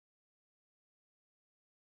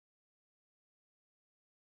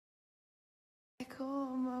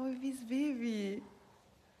baby.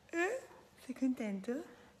 Sei contento?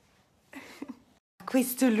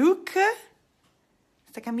 Questo look?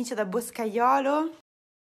 Questa camicia da boscaiolo?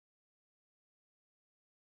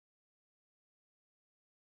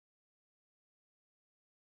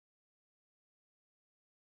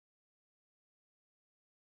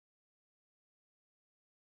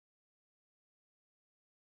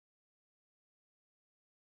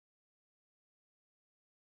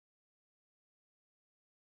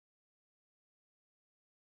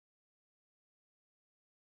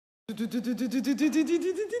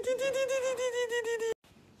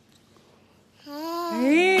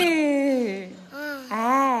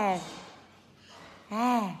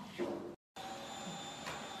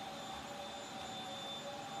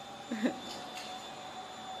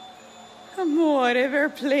 Amore, we're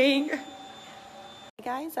playing. Hey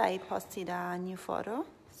guys, I posted a new photo,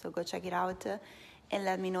 so go check it out and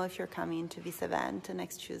let me know if you're coming to this event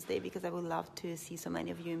next Tuesday, because I would love to see so many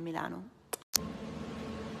of you in Milano.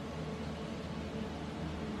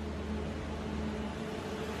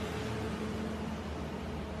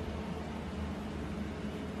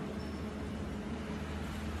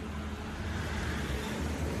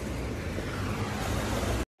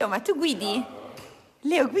 Leo, ma tu guidi?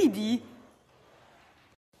 Leo, guidi?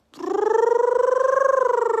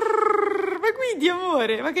 Ma guidi,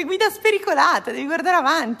 amore? Ma che guida spericolata, devi guardare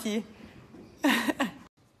avanti.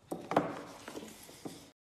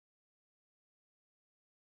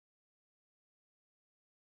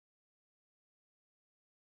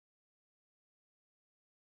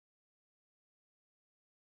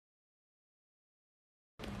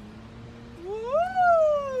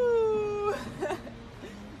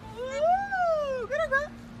 Guarda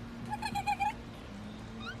qua.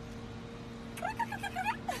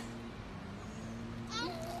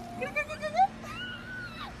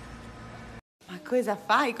 Ma cosa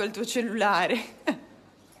fai col tuo cellulare?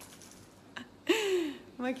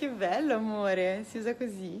 Ma che bello, amore, si usa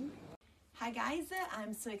così? Hi guys,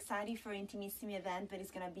 I'm so excited for Intimissimi event that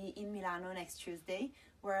is gonna be in Milano next Tuesday,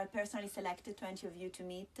 where I personally selected 20 of you to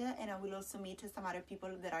meet, and I will also meet some other people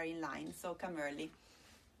that are in line, so come early.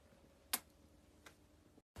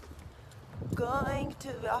 Going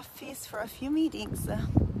to the office for a few meetings.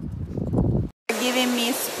 Giving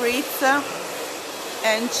me spritz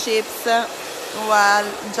and chips while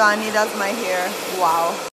Johnny does my hair.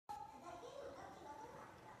 Wow.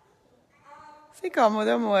 Sei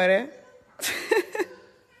comodo, amore?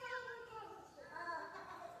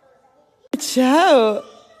 Ciao!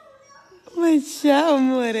 Ma ciao,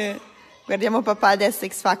 amore! Guardiamo papà adesso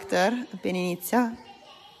X Factor, appena inizia.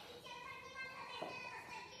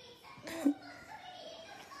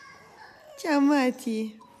 Ciao,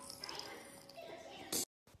 Mati!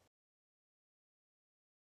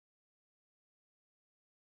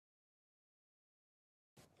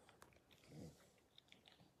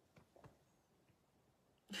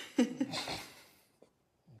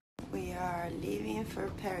 We are leaving for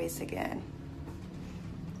Paris again.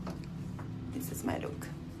 This is my look.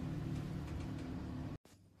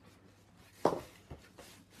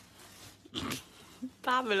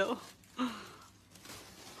 Pablo.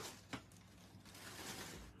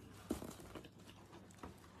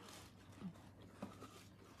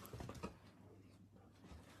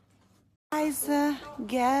 Guys,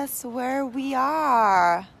 guess where we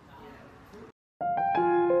are?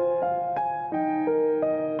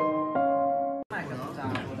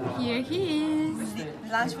 Here he is.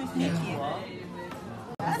 Lunch with Mickey.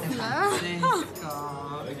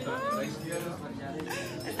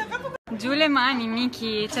 Giù le mani,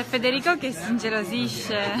 Miki. C'è Federico che si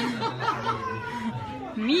ingelosisce.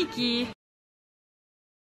 Miki.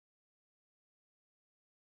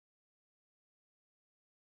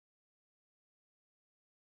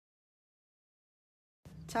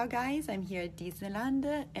 Ciao guys, I'm here at Disneyland,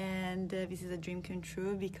 and this is a dream come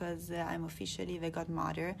true because I'm officially the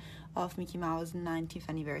godmother of Mickey Mouse 90th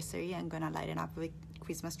anniversary. I'm gonna light it up with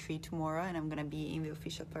Christmas tree tomorrow, and I'm gonna be in the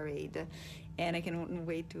official parade, and I can't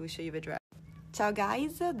wait to show you the dress. Ciao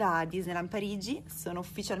guys, da Disneyland Parigi, sono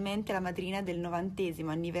ufficialmente la madrina del 90°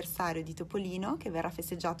 anniversario di Topolino, che verrà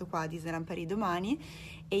festeggiato qua a Disneyland Parigi domani,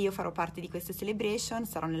 e io farò parte di queste celebration,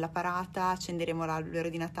 sarò nella parata, accenderemo l'albero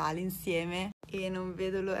di Natale insieme e non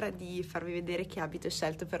vedo l'ora di farvi vedere che abito ho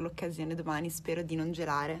scelto per l'occasione domani, spero di non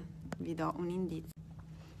gelare. Vi do un indizio.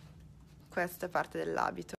 Questa è parte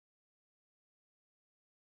dell'abito.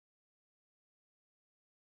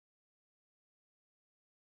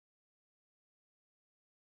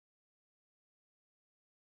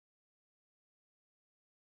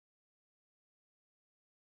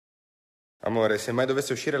 Amore, se mai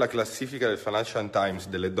dovesse uscire la classifica del Financial Times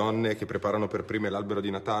delle donne che preparano per prime l'albero di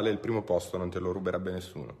Natale, il primo posto non te lo ruberebbe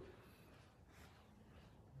nessuno.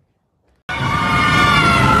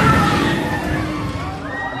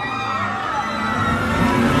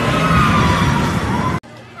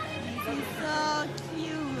 So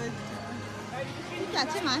cute! Ti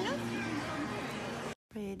piace, Manu?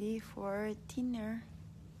 Ready for dinner.